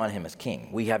 we don't want him as king.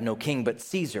 We have no king but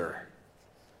Caesar.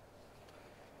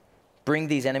 Bring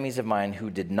these enemies of mine who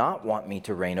did not want me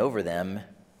to reign over them.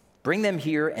 Bring them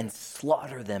here and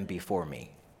slaughter them before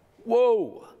me.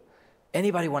 Whoa.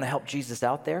 Anybody want to help Jesus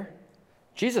out there?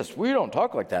 Jesus, we don't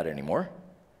talk like that anymore.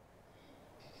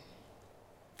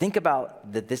 Think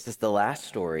about that this is the last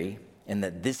story and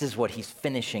that this is what he's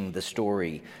finishing the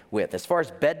story with. As far as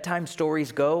bedtime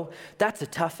stories go, that's a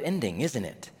tough ending, isn't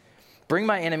it? Bring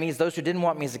my enemies, those who didn't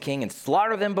want me as a king, and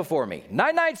slaughter them before me.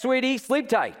 Night-night, sweetie, sleep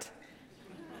tight.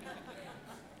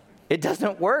 It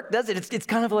doesn't work, does it? It's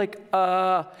kind of like,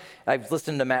 I've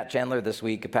listened to Matt Chandler this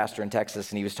week, a pastor in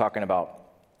Texas, and he was talking about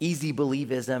easy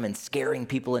believism and scaring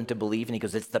people into belief. And he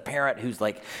goes, it's the parent who's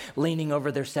like leaning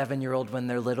over their 7-year-old when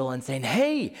they're little and saying,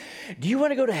 hey, do you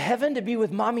want to go to heaven to be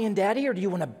with mommy and daddy, or do you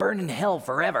want to burn in hell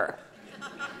forever?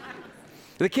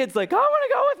 The kid's like, I want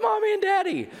to go with mommy and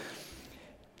daddy.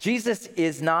 Jesus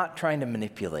is not trying to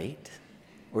manipulate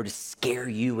or to scare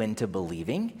you into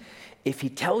believing. If he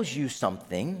tells you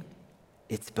something,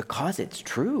 it's because it's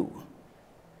true.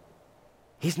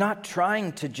 He's not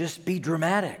trying to just be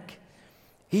dramatic.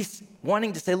 He's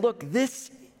wanting to say, look, this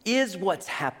is what's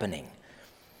happening.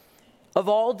 Of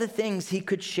all the things he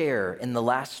could share in the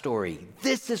last story,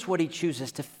 this is what he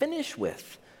chooses to finish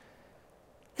with.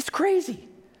 It's crazy.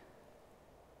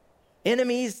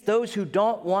 Enemies, those who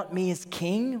don't want me as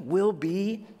king, will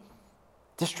be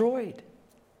destroyed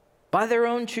by their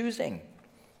own choosing.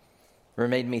 It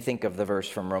made me think of the verse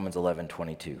from Romans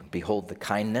 11:22. Behold the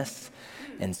kindness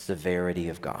and severity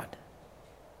of God.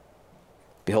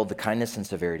 Behold the kindness and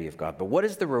severity of God. But what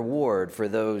is the reward for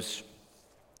those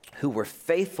who were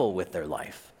faithful with their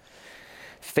life?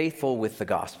 Faithful with the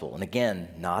gospel. And again,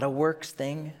 not a works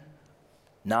thing,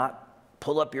 not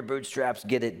pull up your bootstraps,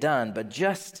 get it done, but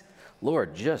just,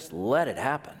 Lord, just let it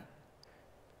happen.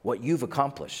 What you've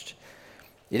accomplished.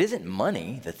 It isn't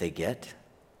money that they get.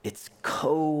 It's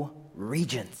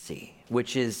co-regency,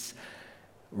 which is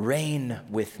reign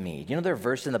with me. You know there's a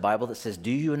verse in the Bible that says,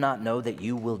 do you not know that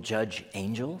you will judge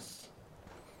angels?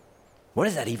 What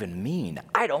does that even mean?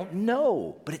 I don't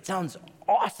know, but it sounds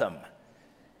awesome.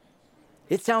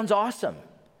 It sounds awesome.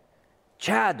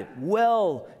 Chad,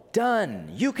 well done.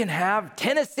 You can have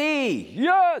Tennessee.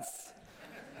 Yes.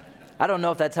 I don't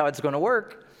know if that's how it's going to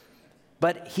work,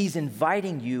 but he's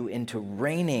inviting you into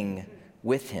reigning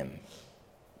with him.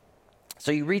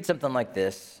 So you read something like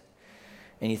this,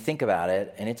 and you think about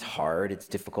it, and it's hard, it's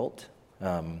difficult.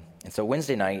 And so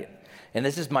Wednesday night, and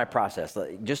this is my process,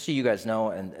 just so you guys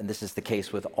know, and this is the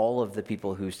case with all of the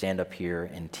people who stand up here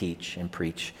and teach and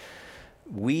preach,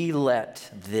 we let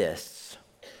this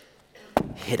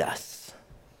hit us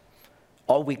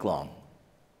all week long.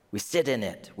 We sit in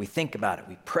it, we think about it,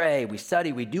 we pray, we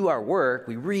study, we do our work,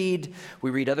 we read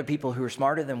other people who are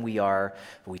smarter than we are,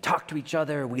 we talk to each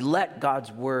other, we let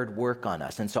God's word work on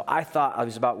us. And so I thought, it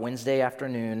was about Wednesday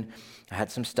afternoon, I had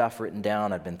some stuff written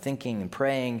down, I'd been thinking and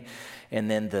praying,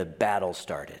 and then the battle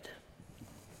started.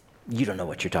 You don't know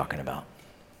what you're talking about.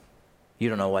 You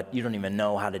don't even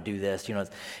know how to do this,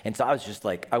 And so I was just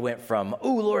like, I went from,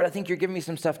 oh, Lord, I think you're giving me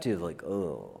some stuff, to like,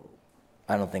 oh,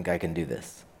 I don't think I can do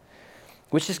this.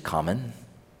 Which is common.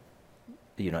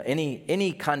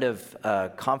 Any kind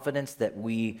of confidence that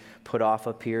we put off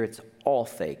up here, it's all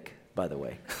fake, by the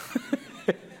way.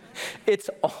 It's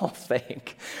all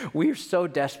fake. We're so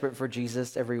desperate for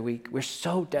Jesus every week. We're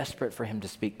so desperate for him to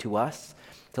speak to us,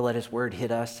 to let his word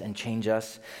hit us and change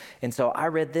us. And so I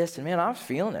read this, and man, I was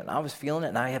feeling it.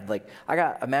 And I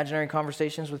got imaginary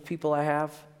conversations with people I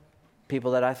have.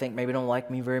 People that I think maybe don't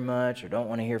like me very much or don't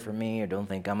want to hear from me or don't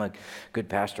think I'm a good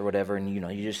pastor or whatever. And, you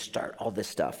just start all this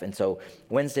stuff. And so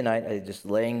Wednesday night, I just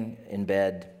laying in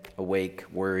bed, awake,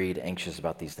 worried, anxious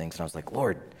about these things. And I was like,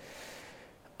 Lord,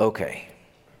 okay,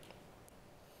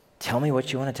 tell me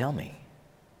what you want to tell me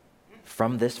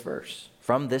from this verse,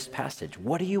 from this passage.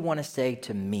 What do you want to say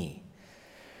to me?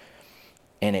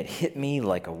 And it hit me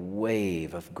like a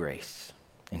wave of grace.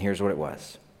 And here's what it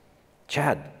was.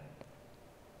 Chad,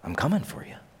 I'm coming for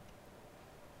you.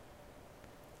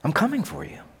 I'm coming for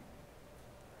you.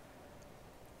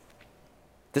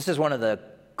 This is one of the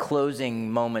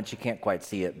closing moments. You can't quite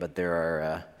see it, but there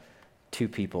are two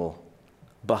people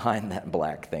behind that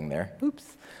black thing there. Oops.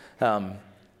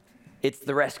 It's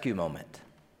the rescue moment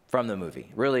from the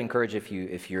movie. Really encourage if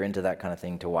you're into that kind of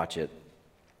thing to watch it.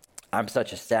 I'm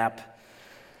such a sap.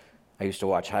 I used to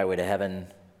watch Highway to Heaven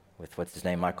with what's his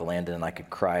name, Michael Landon, and I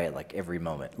could cry at like every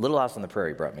moment. Little House on the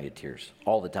Prairie brought me to tears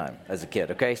all the time as a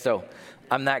kid, okay? So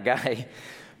I'm that guy.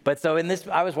 But so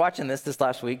I was watching this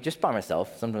last week just by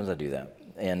myself. Sometimes I do that.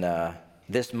 And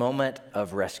this moment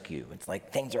of rescue, it's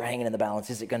like things are hanging in the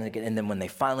balance. Is it going to get, and then when they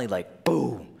finally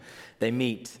boom, they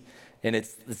meet. And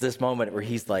it's this moment where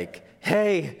he's like,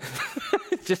 hey,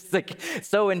 just like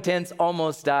so intense,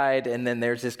 almost died. And then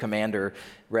there's this commander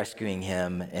rescuing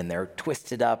him, and they're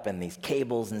twisted up in these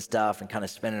cables and stuff and kind of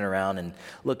spinning around and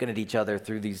looking at each other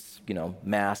through these,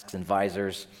 masks and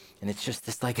visors. And it's just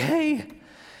this like, hey.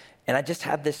 And I just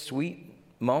had this sweet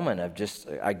moment of just,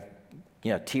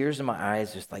 tears in my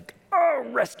eyes, just like, oh,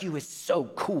 rescue is so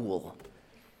cool.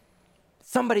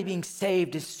 Somebody being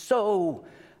saved is so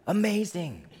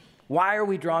amazing. Why are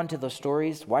we drawn to those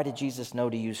stories? Why did Jesus know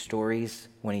to use stories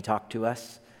when he talked to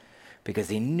us? Because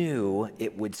he knew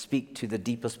it would speak to the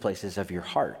deepest places of your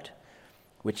heart,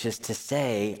 which is to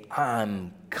say,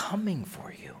 I'm coming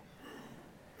for you.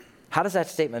 How does that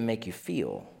statement make you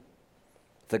feel?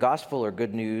 The gospel or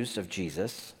good news of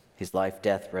Jesus, his life,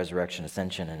 death, resurrection,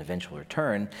 ascension, and eventual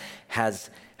return, has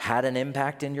had an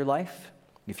impact in your life.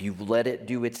 If you've let it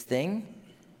do its thing,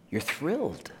 you're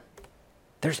thrilled.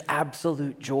 There's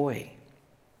absolute joy.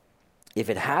 If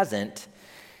it hasn't,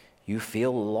 you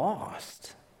feel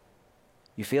lost.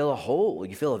 You feel a hole.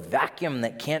 You feel a vacuum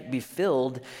that can't be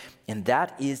filled, and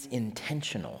that is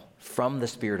intentional from the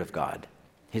Spirit of God.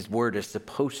 His word is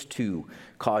supposed to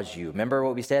cause you. Remember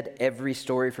what we said? Every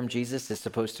story from Jesus is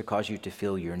supposed to cause you to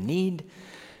feel your need,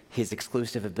 his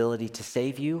exclusive ability to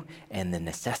save you, and the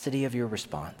necessity of your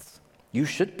response. You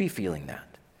should be feeling that.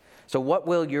 So what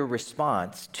will your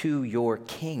response to your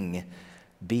King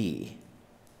be?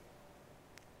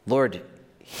 Lord,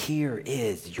 here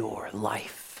is your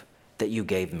life that you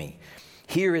gave me.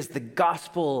 Here is the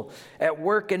gospel at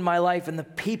work in my life and the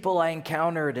people I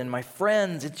encountered and my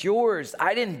friends. It's yours.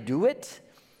 I didn't do it.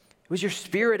 It was your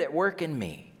Spirit at work in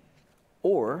me.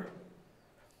 Or,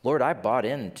 Lord, I bought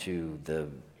into the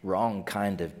wrong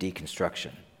kind of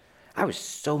deconstruction. I was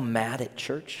so mad at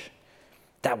church.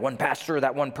 That one pastor,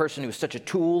 that one person who was such a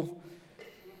tool,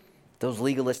 those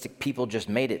legalistic people just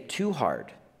made it too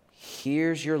hard.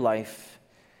 Here's your life.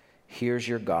 Here's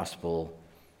your gospel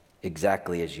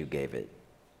exactly as you gave it.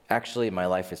 Actually, my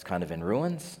life is kind of in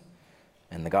ruins,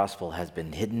 and the gospel has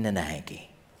been hidden in a hanky.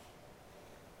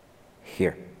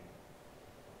 Here.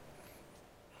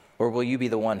 Or will you be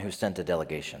the one who sent a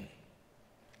delegation?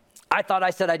 I thought I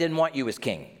said I didn't want you as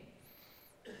king.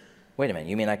 Wait a minute,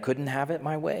 you mean I couldn't have it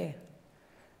my way?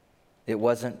 It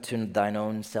wasn't to thine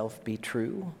own self be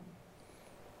true?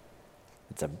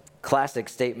 It's a Classic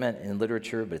statement in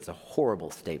literature, but it's a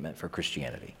horrible statement for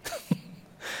Christianity.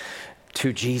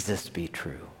 To Jesus be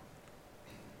true.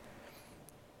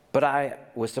 But I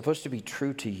was supposed to be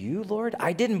true to you, Lord?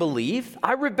 I didn't believe.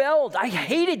 I rebelled. I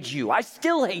hated you. I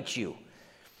still hate you.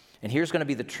 And here's going to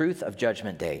be the truth of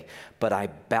Judgment Day. But I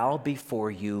bow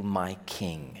before you, my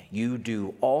King. You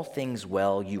do all things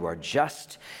well. You are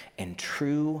just and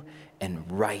true and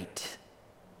right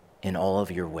in all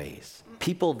of your ways.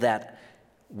 People that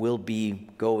will be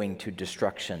going to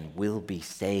destruction will be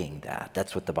saying that.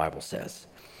 That's what the Bible says.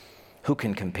 Who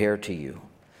can compare to you?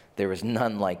 There is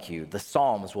none like you. The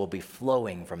Psalms will be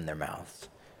flowing from their mouths.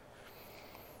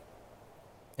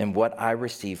 And what I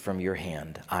receive from your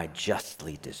hand, I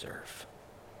justly deserve.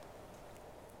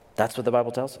 That's what the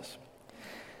Bible tells us.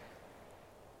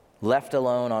 Left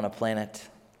alone on a planet,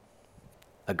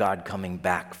 a God coming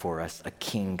back for us, a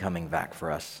king coming back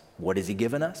for us. What has he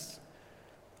given us?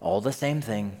 All the same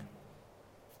thing.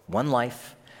 One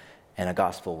life and a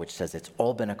gospel which says it's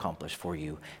all been accomplished for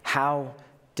you. How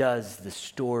does the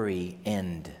story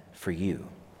end for you?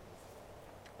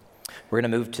 We're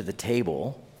going to move to the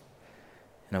table.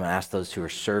 And I'm going to ask those who are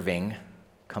serving,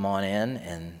 come on in,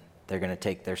 and they're going to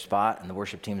take their spot, and the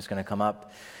worship team is going to come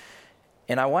up.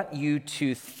 And I want you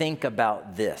to think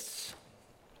about this.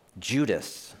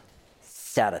 Judas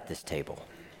sat at this table.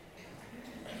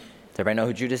 Does everybody know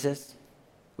who Judas is?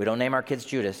 We don't name our kids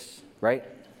Judas, right?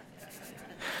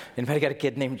 Anybody got a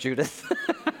kid named Judas?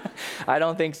 I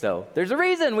don't think so. There's a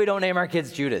reason we don't name our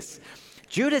kids Judas.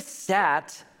 Judas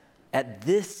sat at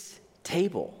this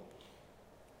table.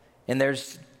 And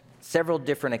there's several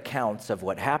different accounts of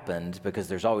what happened because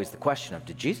there's always the question of,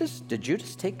 did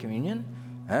Judas take communion?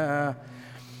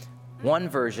 One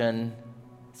version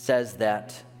says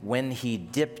that when he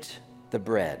dipped the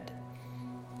bread.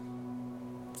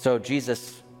 So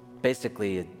Jesus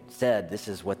basically said, this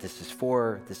is what this is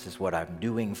for. This is what I'm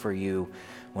doing for you.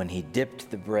 When he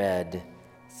dipped the bread,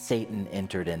 Satan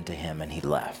entered into him and he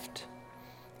left.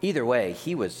 Either way,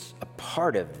 he was a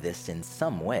part of this in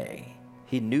some way.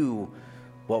 He knew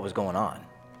what was going on.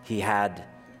 He had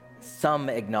some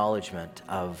acknowledgement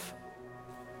of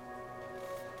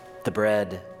the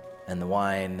bread and the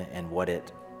wine and what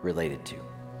it related to.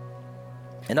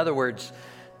 In other words,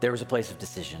 there was a place of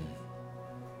decision.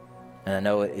 And I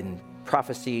know in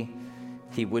prophecy,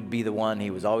 he would be the one.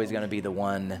 He was always going to be the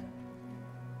one.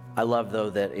 I love, though,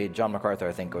 that John MacArthur,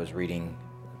 I think I was reading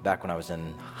back when I was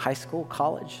in high school,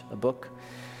 college, a book,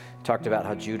 talked about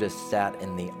how Judas sat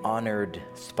in the honored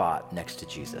spot next to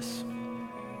Jesus,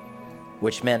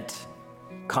 which meant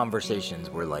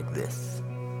conversations were like this.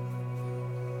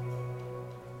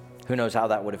 Who knows how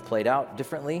that would have played out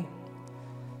differently?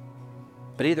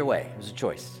 But either way, it was a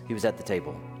choice. He was at the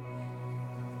table.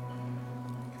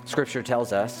 Scripture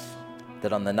tells us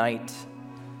that on the night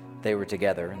they were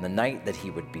together, and the night that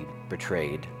he would be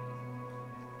betrayed,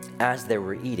 as they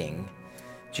were eating,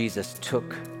 Jesus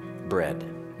took bread.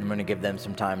 I'm going to give them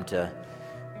some time to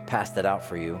pass that out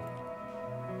for you.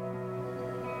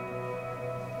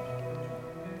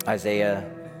 Isaiah,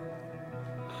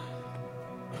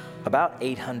 about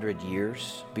 800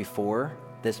 years before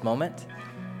this moment,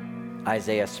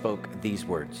 Isaiah spoke these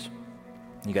words.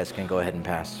 You guys can go ahead and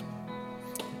pass.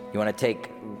 You want to take,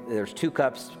 there's 2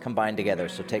 cups combined together,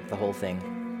 so take the whole thing.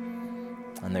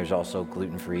 And there's also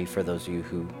gluten-free for those of you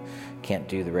who can't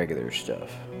do the regular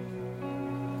stuff.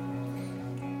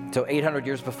 So 800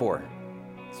 years before,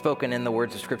 spoken in the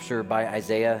words of Scripture by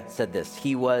Isaiah, said this: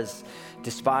 he was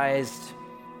despised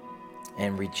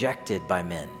and rejected by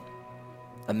men,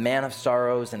 a man of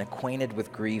sorrows and acquainted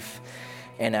with grief.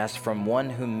 And as from one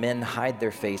whom men hide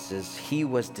their faces, he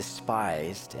was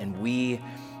despised, and we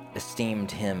esteemed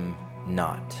him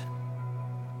not.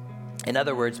 In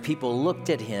other words, people looked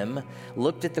at him,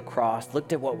 looked at the cross,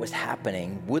 looked at what was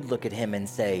happening, would look at him and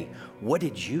say, what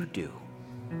did you do?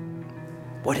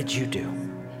 What did you do?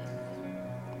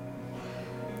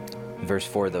 Verse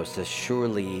 4, though, says,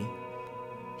 surely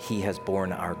he has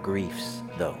borne our griefs,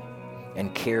 though,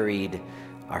 and carried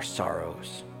our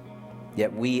sorrows.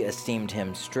 Yet we esteemed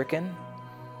him stricken,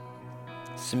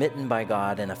 smitten by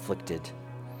God, and afflicted.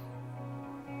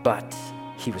 But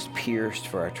he was pierced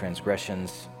for our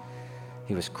transgressions.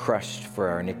 He was crushed for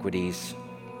our iniquities.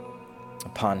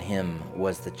 Upon him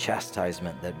was the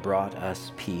chastisement that brought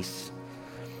us peace,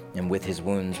 and with his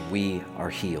wounds we are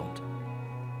healed.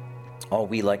 All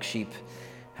we like sheep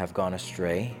have gone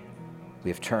astray. We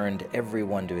have turned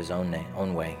everyone to his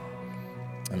own way,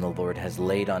 and the Lord has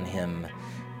laid on him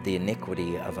the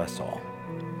iniquity of us all.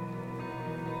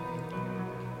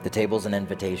 The table's an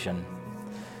invitation.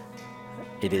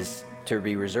 It is to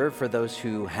be reserved for those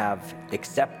who have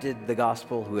accepted the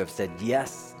gospel, who have said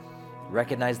yes,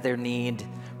 recognized their need,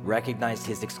 recognized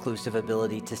his exclusive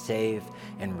ability to save,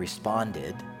 and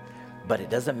responded. But it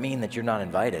doesn't mean that you're not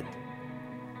invited.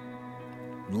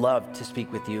 Love to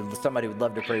speak with you. Somebody would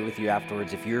love to pray with you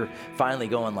afterwards if you're finally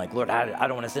going like, Lord, I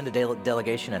don't want to send a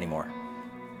delegation anymore.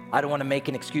 I don't want to make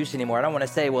an excuse anymore. I don't want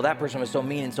to say, well, that person was so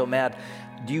mean and so mad.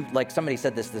 Like somebody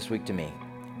said this week to me.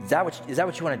 Is that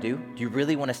what you want to do? Do you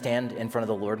really want to stand in front of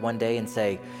the Lord one day and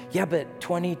say, yeah, but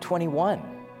 2021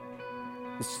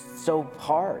 is so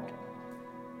hard.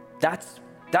 That's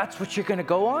what you're going to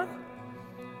go on?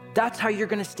 That's how you're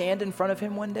going to stand in front of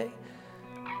him one day?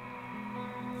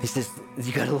 He says,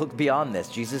 you got to look beyond this.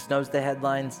 Jesus knows the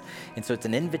headlines. And so it's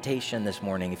an invitation this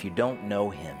morning, if you don't know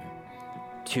him,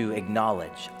 to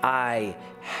acknowledge, I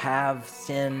have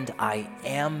sinned. I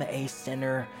am a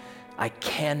sinner. I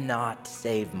cannot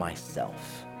save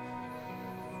myself.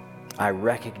 I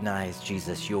recognize,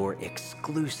 Jesus, your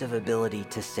exclusive ability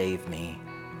to save me.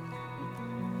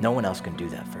 No one else can do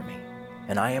that for me.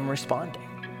 And I am responding.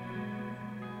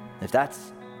 If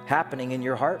that's happening in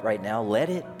your heart right now, let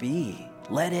it be.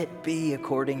 Let it be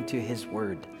according to his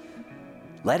word.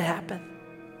 Let it happen.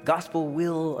 Gospel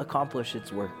will accomplish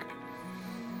its work.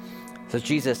 So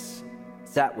Jesus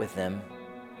sat with them.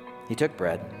 He took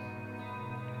bread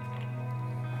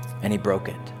and he broke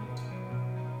it.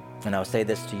 And I'll say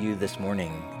this to you this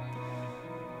morning,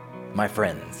 my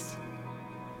friends,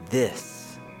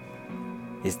 this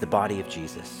is the body of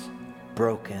Jesus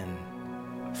broken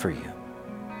for you.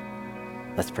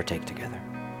 Let's partake together.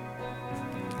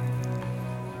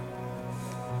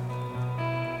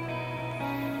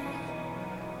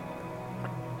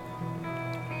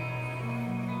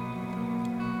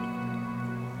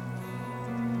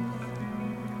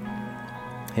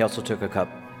 He also took a cup.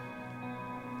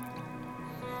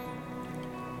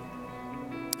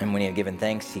 And when he had given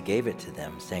thanks, he gave it to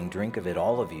them, saying, drink of it,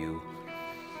 all of you.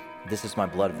 This is my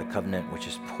blood of the covenant, which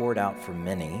is poured out for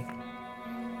many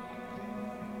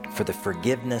for the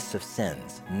forgiveness of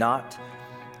sins, not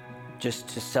just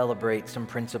to celebrate some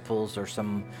principles or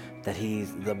some that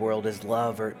the world is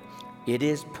love, or it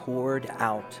is poured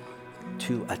out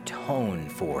to atone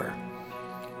for,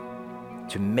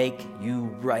 to make you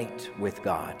right with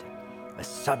God, a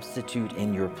substitute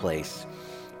in your place,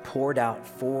 poured out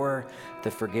for the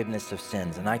forgiveness of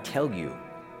sins. And I tell you,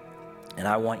 and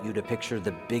I want you to picture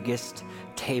the biggest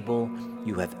table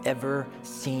you have ever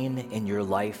seen in your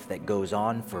life that goes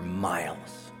on for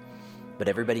miles, but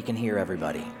everybody can hear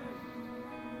everybody.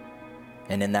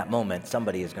 And in that moment,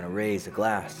 somebody is going to raise a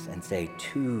glass and say,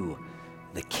 to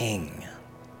the King,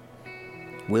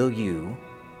 will you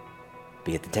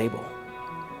be at the table?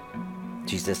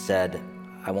 Jesus said,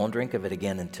 I won't drink of it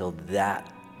again until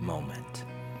that moment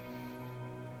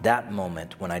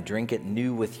when I drink it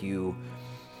new with you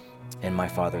in my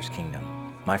Father's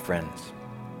kingdom. My friends,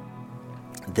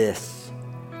 this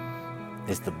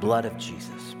is the blood of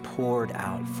Jesus poured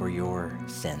out for your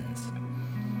sins.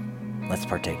 Let's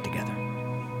partake together.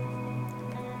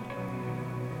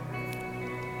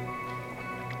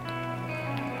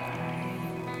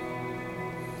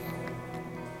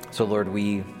 So Lord,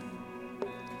 we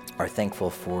are thankful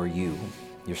for you,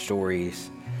 your stories,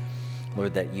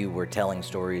 Lord, that you were telling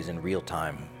stories in real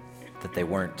time, that they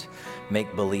weren't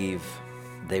make-believe,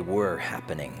 they were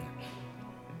happening,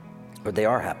 or they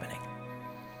are happening.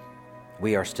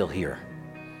 We are still here.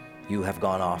 You have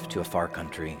gone off to a far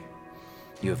country.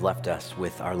 You have left us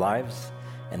with our lives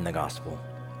and the gospel.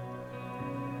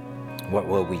 What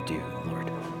will we do,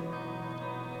 Lord?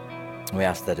 We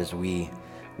ask that as we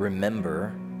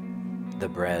remember the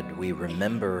bread, we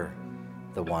remember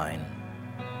the wine,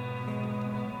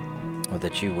 or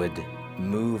that you would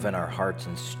move in our hearts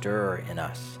and stir in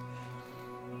us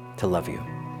to love you.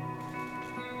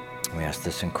 We ask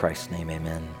this in Christ's name,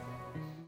 amen.